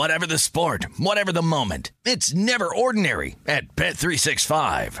field. Whatever the sport, whatever the moment. It's never ordinary at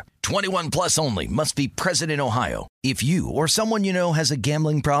Bet365. 21 plus only. Must be present in Ohio. If you or someone you know has a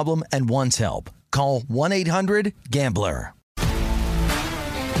gambling problem and wants help, call 1-800-GAMBLER.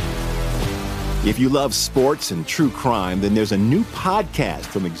 If you love sports and true crime, then there's a new podcast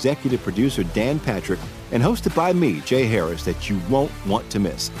from executive producer Dan Patrick and hosted by me, Jay Harris, that you won't want to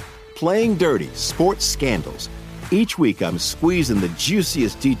miss. Playing Dirty: Sports Scandals. Each week, I'm squeezing the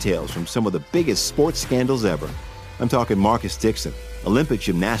juiciest details from some of the biggest sports scandals ever. I'm talking Marcus Dixon, Olympic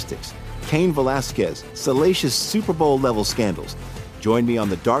gymnastics, Cain Velasquez, salacious Super Bowl-level scandals. Join me on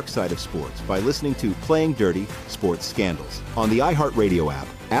the dark side of sports by listening to Playing Dirty: Sports Scandals on the iHeartRadio app,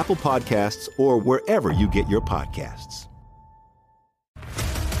 Apple Podcasts, or wherever you get your podcasts.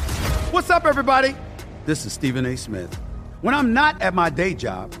 What's up, everybody? This is Stephen A. Smith. When I'm not at my day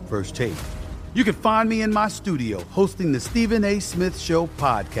job, First Take, you can find me in my studio hosting the Stephen A. Smith Show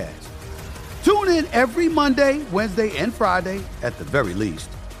podcast. Tune in every Monday, Wednesday, and Friday, at the very least,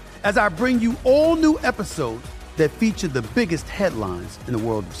 as I bring you all new episodes that feature the biggest headlines in the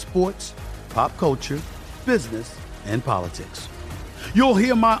world of sports, pop culture, business, and politics. You'll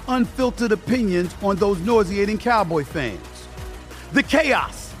hear my unfiltered opinions on those nauseating Cowboy fans, the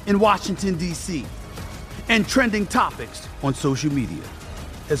chaos in Washington, D.C., and trending topics on social media,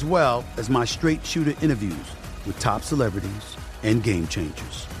 as well as my straight shooter interviews with top celebrities and game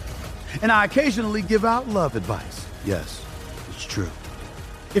changers. And I occasionally give out love advice. Yes, it's true.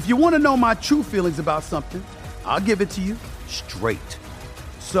 If you want to know my true feelings about something, I'll give it to you straight.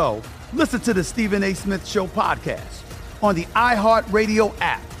 So listen to the Stephen A. Smith Show podcast on the iHeartRadio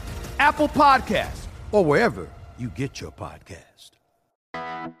app, Apple Podcasts, or wherever you get your podcast.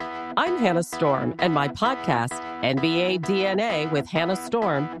 I'm Hannah Storm, and my podcast, NBA DNA with Hannah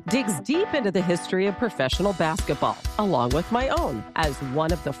Storm, digs deep into the history of professional basketball, along with my own, as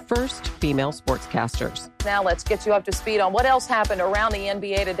one of the first female sportscasters. Now let's get you up to speed on what else happened around the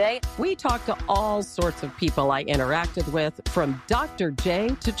NBA today. We talked to all sorts of people I interacted with, from Dr.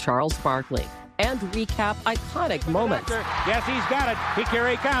 J to Charles Barkley, and recap iconic moments. Yes, he's got it. Here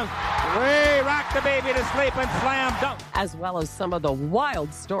he comes. Way rock the baby to sleep and slam dunk. As well as some of the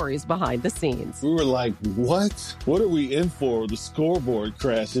wild stories behind the scenes. We were like, what? What are we in for? The scoreboard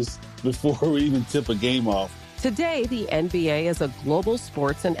crashes before we even tip a game off. Today, the NBA is a global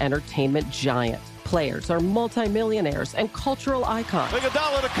sports and entertainment giant. Players are multimillionaires and cultural icons.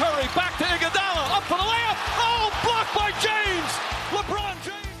 Iguodala to Curry, back to Iguodala, up for the layup. Oh, blocked by James. LeBron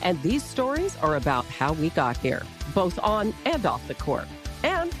James. And these stories are about how we got here, both on and off the court.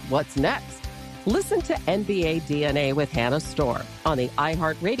 And what's next? Listen to NBA DNA with Hannah Storm on the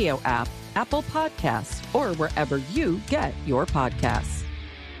iHeartRadio app, Apple Podcasts, or wherever you get your podcasts.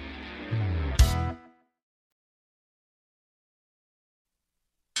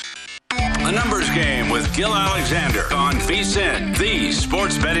 A Numbers Game with Gil Alexander on VSiN, the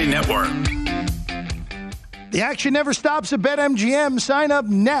Sports Betting Network. The action never stops at BetMGM. Sign up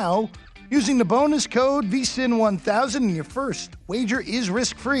now using the bonus code VSiN1000, and your first wager is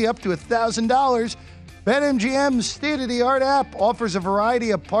risk-free up to $1,000. BetMGM's state-of-the-art app offers a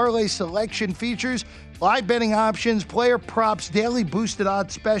variety of parlay selection features, live betting options, player props, daily boosted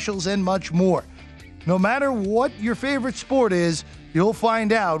odds specials, and much more. No matter what your favorite sport is, you'll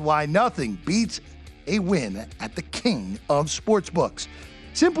find out why nothing beats a win at the king of sportsbooks.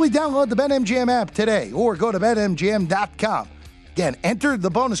 Simply download the BetMGM app today or go to BetMGM.com. Again, enter the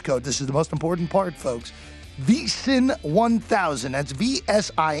bonus code. This is the most important part, folks. VSiN1000. That's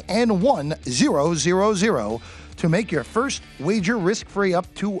VSIN1000 to make your first wager risk-free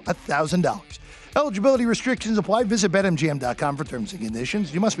up to $1,000. Eligibility restrictions apply. Visit BetMGM.com for terms and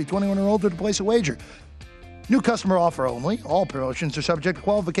conditions. You must be 21 or older to place a wager. New customer offer only. All promotions are subject to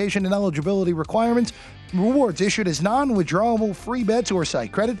qualification and eligibility requirements. Rewards issued as non-withdrawable free bets or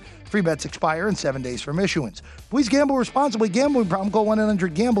site credit. Free bets expire in 7 days from issuance. Please gamble responsibly. Gambling problem, call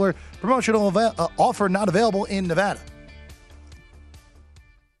 1-800-GAMBLER. Promotional offer not available in Nevada.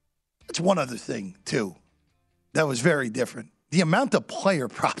 That's one other thing, too, that was very different. The amount of player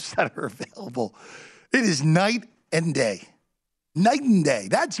props that are available, it is night and day. Night and day.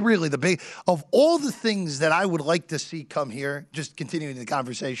 That's really the big, of all the things that I would like to see come here, just continuing the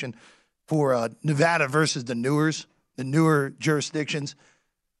conversation for Nevada versus the newer jurisdictions,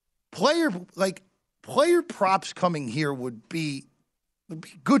 player props coming here would be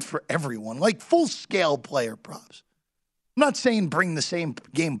good for everyone, like full-scale player props. I'm not saying bring the same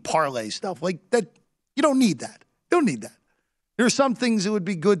game parlay stuff like that. You don't need that. You don't need that. There are some things that would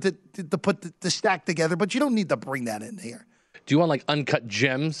be good to put the stack together, but you don't need to bring that in here. Do you want like uncut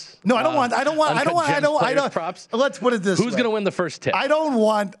gems? No, I don't want props. Let's put it this way. Who's going to win the first tip? I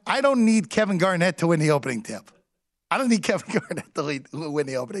don't need Kevin Garnett to win the opening tip. I don't need Kevin Garnett to win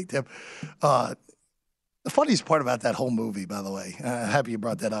the opening tip. The funniest part about that whole movie, by the way, happy you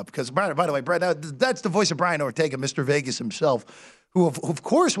brought that up, because, by the way, Brad, that's the voice of Brian Ortega, Mr. Vegas himself, who, of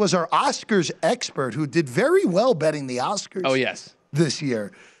course, was our Oscars expert, who did very well betting the Oscars. Oh, yes. This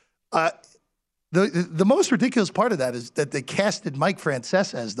year. The most ridiculous part of that is that they casted Mike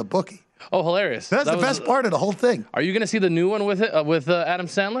Francesa as the bookie. Oh, hilarious. That's the best part of the whole thing. Are you going to see the new one with Adam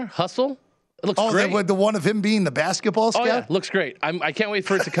Sandler, Hustle? It looks great. The one of him being the basketball scout? Oh, yeah, looks great. I can't wait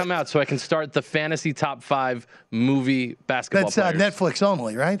for it to come out so I can start the fantasy top 5 movie basketball players. That's Netflix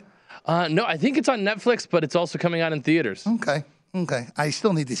only, right? No, I think it's on Netflix, but it's also coming out in theaters. Okay. I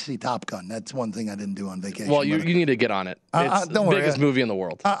still need to see Top Gun. That's one thing I didn't do on vacation. Well, you need to get on it. It's the biggest movie in the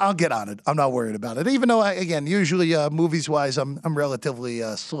world. I'll get on it. I'm not worried about it. Even though, usually movies-wise, I'm relatively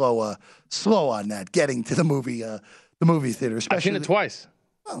slow on that, getting to the movie theater. I've seen it twice.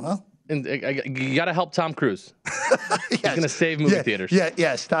 Oh, well. And you got to help Tom Cruise. He's going to save movie theaters.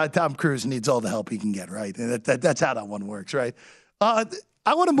 Yes. Tom Cruise needs all the help he can get, right? That's how that one works, right?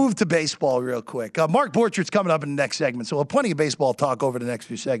 I want to move to baseball real quick. Mark Borchardt's coming up in the next segment, so we'll have plenty of baseball talk over the next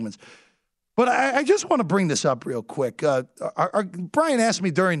few segments. But I just want to bring this up real quick. Brian asked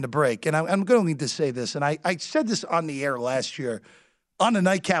me during the break, and I'm going to need to say this, and I said this on the air last year on the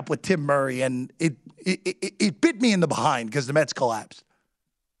nightcap with Tim Murray, and it bit me in the behind because the Mets collapsed.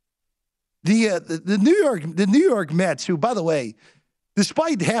 The New York Mets, who, by the way,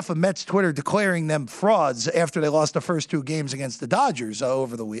 despite half of Mets Twitter declaring them frauds after they lost the first 2 games against the Dodgers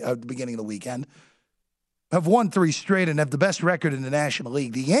over the beginning of the weekend, have won 3 straight and have the best record in the National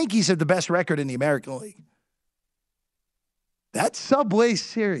League. The Yankees have the best record in the American League. That Subway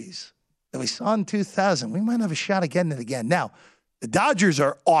Series that we saw in 2000, we might have a shot at getting it again. Now, the Dodgers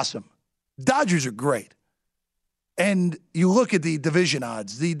are awesome. Dodgers are great. And you look at the division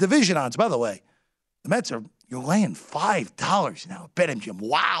odds. The division odds, by the way, the Mets are... You're laying $5 now at BetMGM.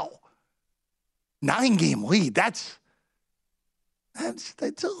 Wow. 9-game lead. That's a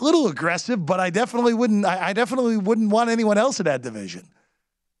little aggressive, but I definitely wouldn't want anyone else in that division.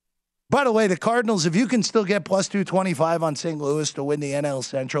 By the way, the Cardinals, if you can still get plus 225 on St. Louis to win the NL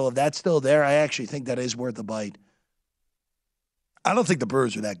Central, if that's still there, I actually think that is worth a bite. I don't think the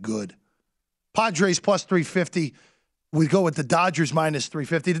Brewers are that good. Padres plus 350. We go with the Dodgers minus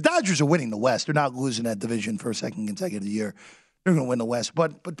 350. The Dodgers are winning the West. They're not losing that division for a second consecutive year. They're going to win the West.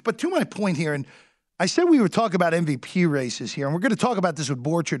 But to my point here, and I said we would talk about MVP races here, and we're going to talk about this with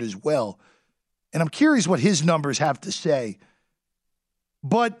Borchard as well. And I'm curious what his numbers have to say.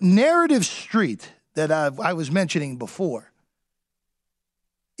 But Narrative Street that I was mentioning before,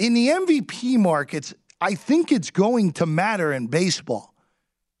 in the MVP markets, I think it's going to matter in baseball.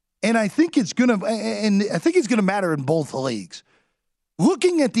 And I think it's going to matter in both leagues.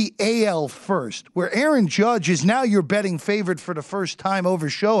 Looking at the AL first, where Aaron Judge is now your betting favorite for the first time over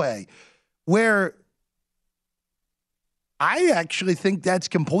Shohei, where I actually think that's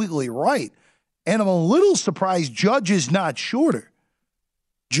completely right. And I'm a little surprised Judge is not shorter.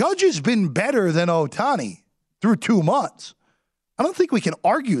 Judge has been better than Ohtani through 2 months. I don't think we can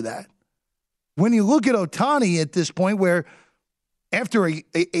argue that. When you look at Ohtani at this point, where after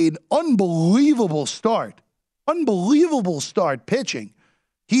an unbelievable start pitching,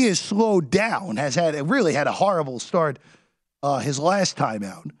 he has slowed down, really had a horrible start his last time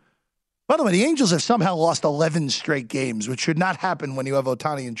out. By the way, the Angels have somehow lost 11 straight games, which should not happen when you have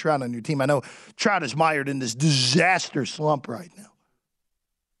Ohtani and Trout on your team. I know Trout is mired in this disaster slump right now.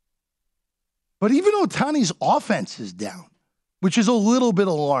 But even Ohtani's offense is down, which is a little bit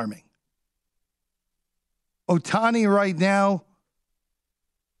alarming. Ohtani right now,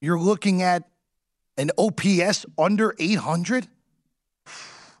 you're looking at an OPS under 800.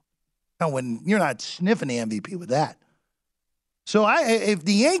 Now, when you're not sniffing the MVP with that. So if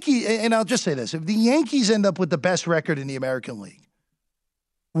the Yankees, and I'll just say this, if the Yankees end up with the best record in the American League,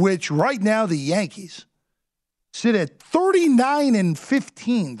 which right now the Yankees sit at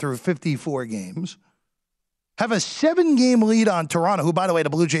 39-15 through 54 games, have a 7-game lead on Toronto, who, by the way,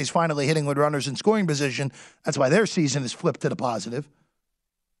 the Blue Jays finally hitting with runners in scoring position. That's why their season is flipped to the positive.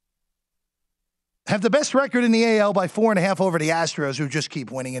 Have the best record in the AL by 4.5 over the Astros, who just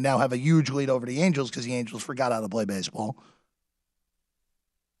keep winning and now have a huge lead over the Angels because the Angels forgot how to play baseball.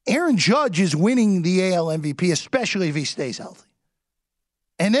 Aaron Judge is winning the AL MVP, especially if he stays healthy.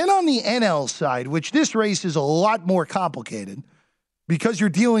 And then on the NL side, which this race is a lot more complicated because you're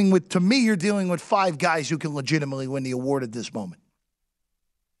dealing with 5 guys who can legitimately win the award at this moment.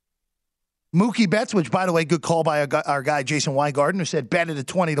 Mookie Betts, which, by the way, good call by our guy Jason Weingarten, who said bet it at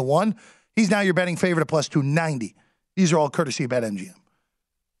 20-1. He's now your betting favorite at plus 290. These are all courtesy of BetMGM.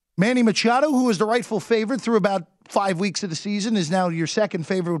 Manny Machado, who was the rightful favorite through about 5 weeks of the season, is now your second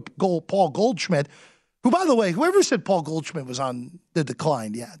favorite, Paul Goldschmidt, who, by the way, whoever said Paul Goldschmidt was on the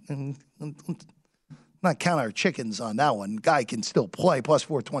decline, not count our chickens on that one. Guy can still play, plus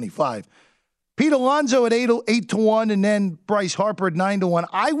 425. Pete Alonso at 8-1, and then Bryce Harper at 9-1.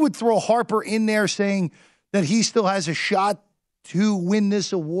 I would throw Harper in there saying that he still has a shot to win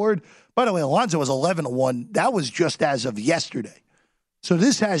this award. By the way, Alonso was 11-1. That was just as of yesterday. So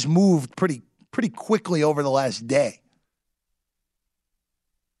this has moved pretty quickly over the last day.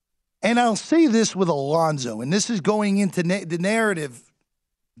 And I'll say this with Alonso, and this is going into the narrative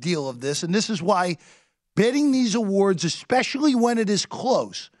deal of this, and this is why betting these awards, especially when it is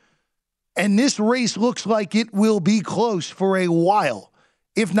close, and this race looks like it will be close for a while,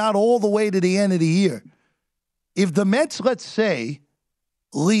 if not all the way to the end of the year. If the Mets, let's say,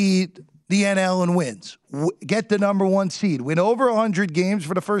 lead the NL and wins, get the number 1 seed, win over 100 games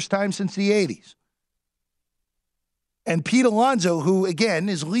for the first time since the 80s, and Pete Alonso, who, again,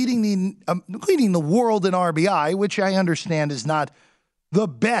 is leading the world in RBI, which I understand is not the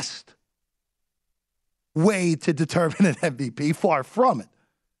best way to determine an MVP, far from it.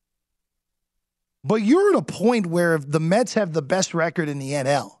 But you're at a point where if the Mets have the best record in the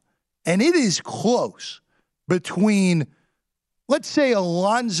NL, and it is close between, let's say,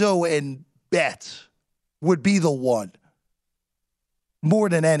 Alonso and Betts would be the one more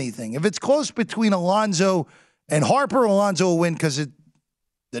than anything. If it's close between Alonso and Harper, Alonso will win because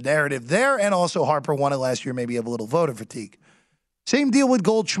the narrative there, and also Harper won it last year, maybe have a little voter fatigue. Same deal with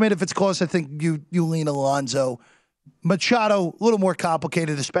Goldschmidt. If it's close, I think you lean Alonso. Machado, a little more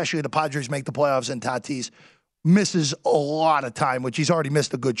complicated, especially if the Padres make the playoffs and Tatis misses a lot of time, which he's already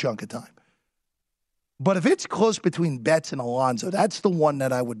missed a good chunk of time. But if it's close between Betts and Alonso, that's the one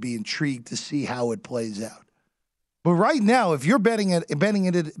that I would be intrigued to see how it plays out. But right now, if you're betting it at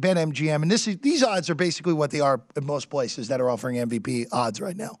BetMGM, and these odds are basically what they are in most places that are offering MVP odds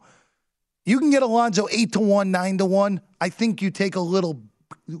right now. You can get Alonso 8-1, 9-1. I think you take a little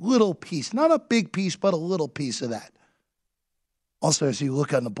piece, not a big piece, but a little piece of that. Also, as you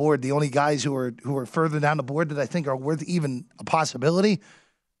look on the board, the only guys who are further down the board that I think are worth even a possibility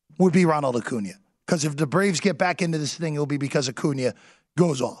would be Ronald Acuna. Because if the Braves get back into this thing, it'll be because Acuna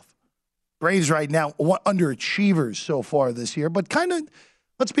goes off. Braves right now, underachievers so far this year, but kind of,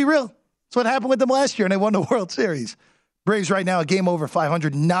 let's be real. That's what happened with them last year, and they won the World Series. Braves right now, a game over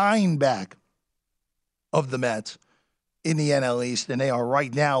 500, 9 back of the Mets in the NL East, and they are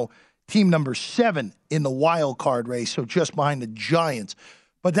right now team number 7 in the wild card race, so just behind the Giants.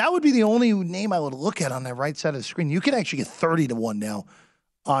 But that would be the only name I would look at on that right side of the screen. You can actually get 30-1 now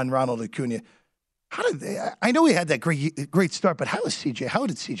on Ronald Acuna. I know he had that great start, but how did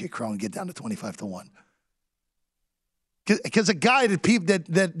CJ Cron get down to 25-1? Because a guy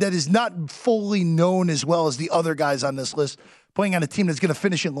that is not fully known as well as the other guys on this list, playing on a team that's going to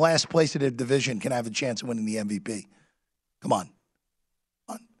finish in last place in their division, can have a chance of winning the MVP. Come on.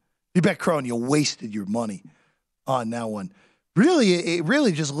 You bet Cron, you wasted your money on that one.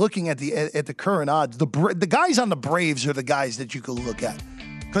 Really, just looking at the current odds, the guys on the Braves are the guys that you could look at.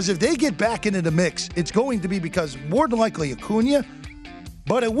 Because if they get back into the mix, it's going to be because more than likely Acuna,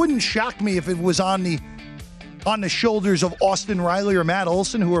 but it wouldn't shock me if it was on the shoulders of Austin Riley or Matt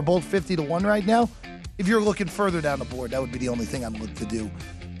Olson, who are both 50-1 right now. If you're looking further down the board, that would be the only thing I'd look to do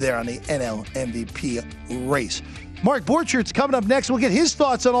there on the NL MVP race. Mark Borchardt's coming up next. We'll get his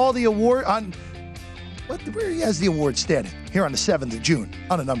thoughts on all the award, on where he has the award standing here on the 7th of June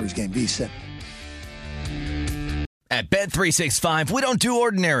on a numbers game, VSiN. At Bet365, we don't do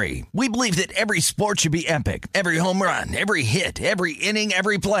ordinary. We believe that every sport should be epic. Every home run, every hit, every inning,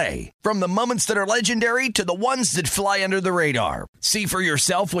 every play. From the moments that are legendary to the ones that fly under the radar. See for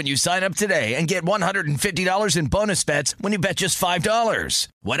yourself when you sign up today and get $150 in bonus bets when you bet just $5.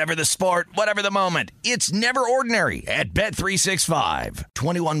 Whatever the sport, whatever the moment, it's never ordinary at Bet365.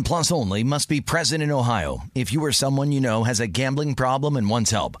 21 plus only. Must be present in Ohio. If you or someone you know has a gambling problem and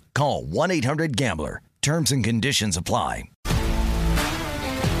wants help, call 1-800-GAMBLER. Terms and conditions apply.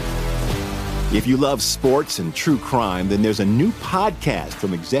 If you love sports and true crime, then there's a new podcast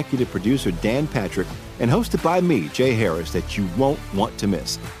from executive producer Dan Patrick and hosted by me, Jay Harris, that you won't want to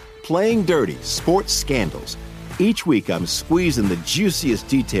miss. Playing Dirty: Sports Scandals. Each week, I'm squeezing the juiciest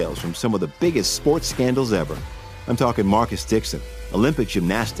details from some of the biggest sports scandals ever. I'm talking Marcus Dixon, Olympic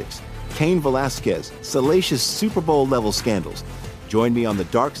gymnastics, Cain Velasquez, salacious Super Bowl level scandals. Join me on the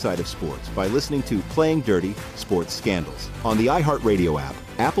dark side of sports by listening to Playing Dirty Sports Scandals on the iHeartRadio app,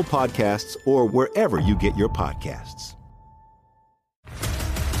 Apple Podcasts, or wherever you get your podcasts.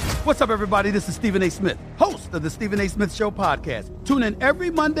 What's up, everybody? This is Stephen A. Smith, host of the Stephen A. Smith Show podcast. Tune in every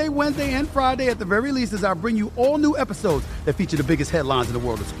Monday, Wednesday, and Friday at the very least as I bring you all new episodes that feature the biggest headlines in the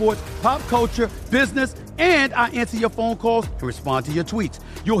world of sports, pop culture, business, and I answer your phone calls and respond to your tweets.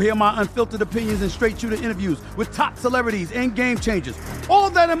 You'll hear my unfiltered opinions and straight-shooter interviews with top celebrities and game changers.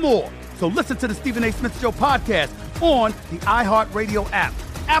 All that and more. So listen to the Stephen A. Smith Show podcast on the iHeartRadio app,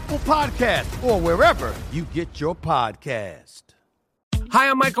 Apple Podcasts, or wherever you get your podcast. Hi,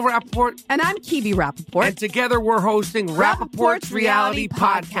 I'm Michael Rappaport. And I'm Kibi Rappaport. And together we're hosting Rappaport's Reality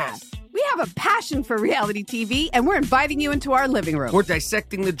Podcast. We have a passion for reality TV, and we're inviting you into our living room. We're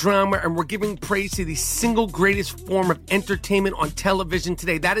dissecting the drama, and we're giving praise to the single greatest form of entertainment on television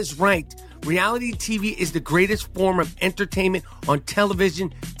today. That is right. Reality TV is the greatest form of entertainment on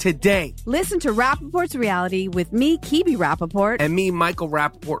television today. Listen to Rappaport's Reality with me, Kibi Rappaport. And me, Michael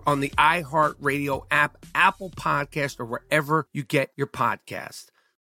Rappaport, on the iHeartRadio app, Apple Podcast, or wherever you get your podcast.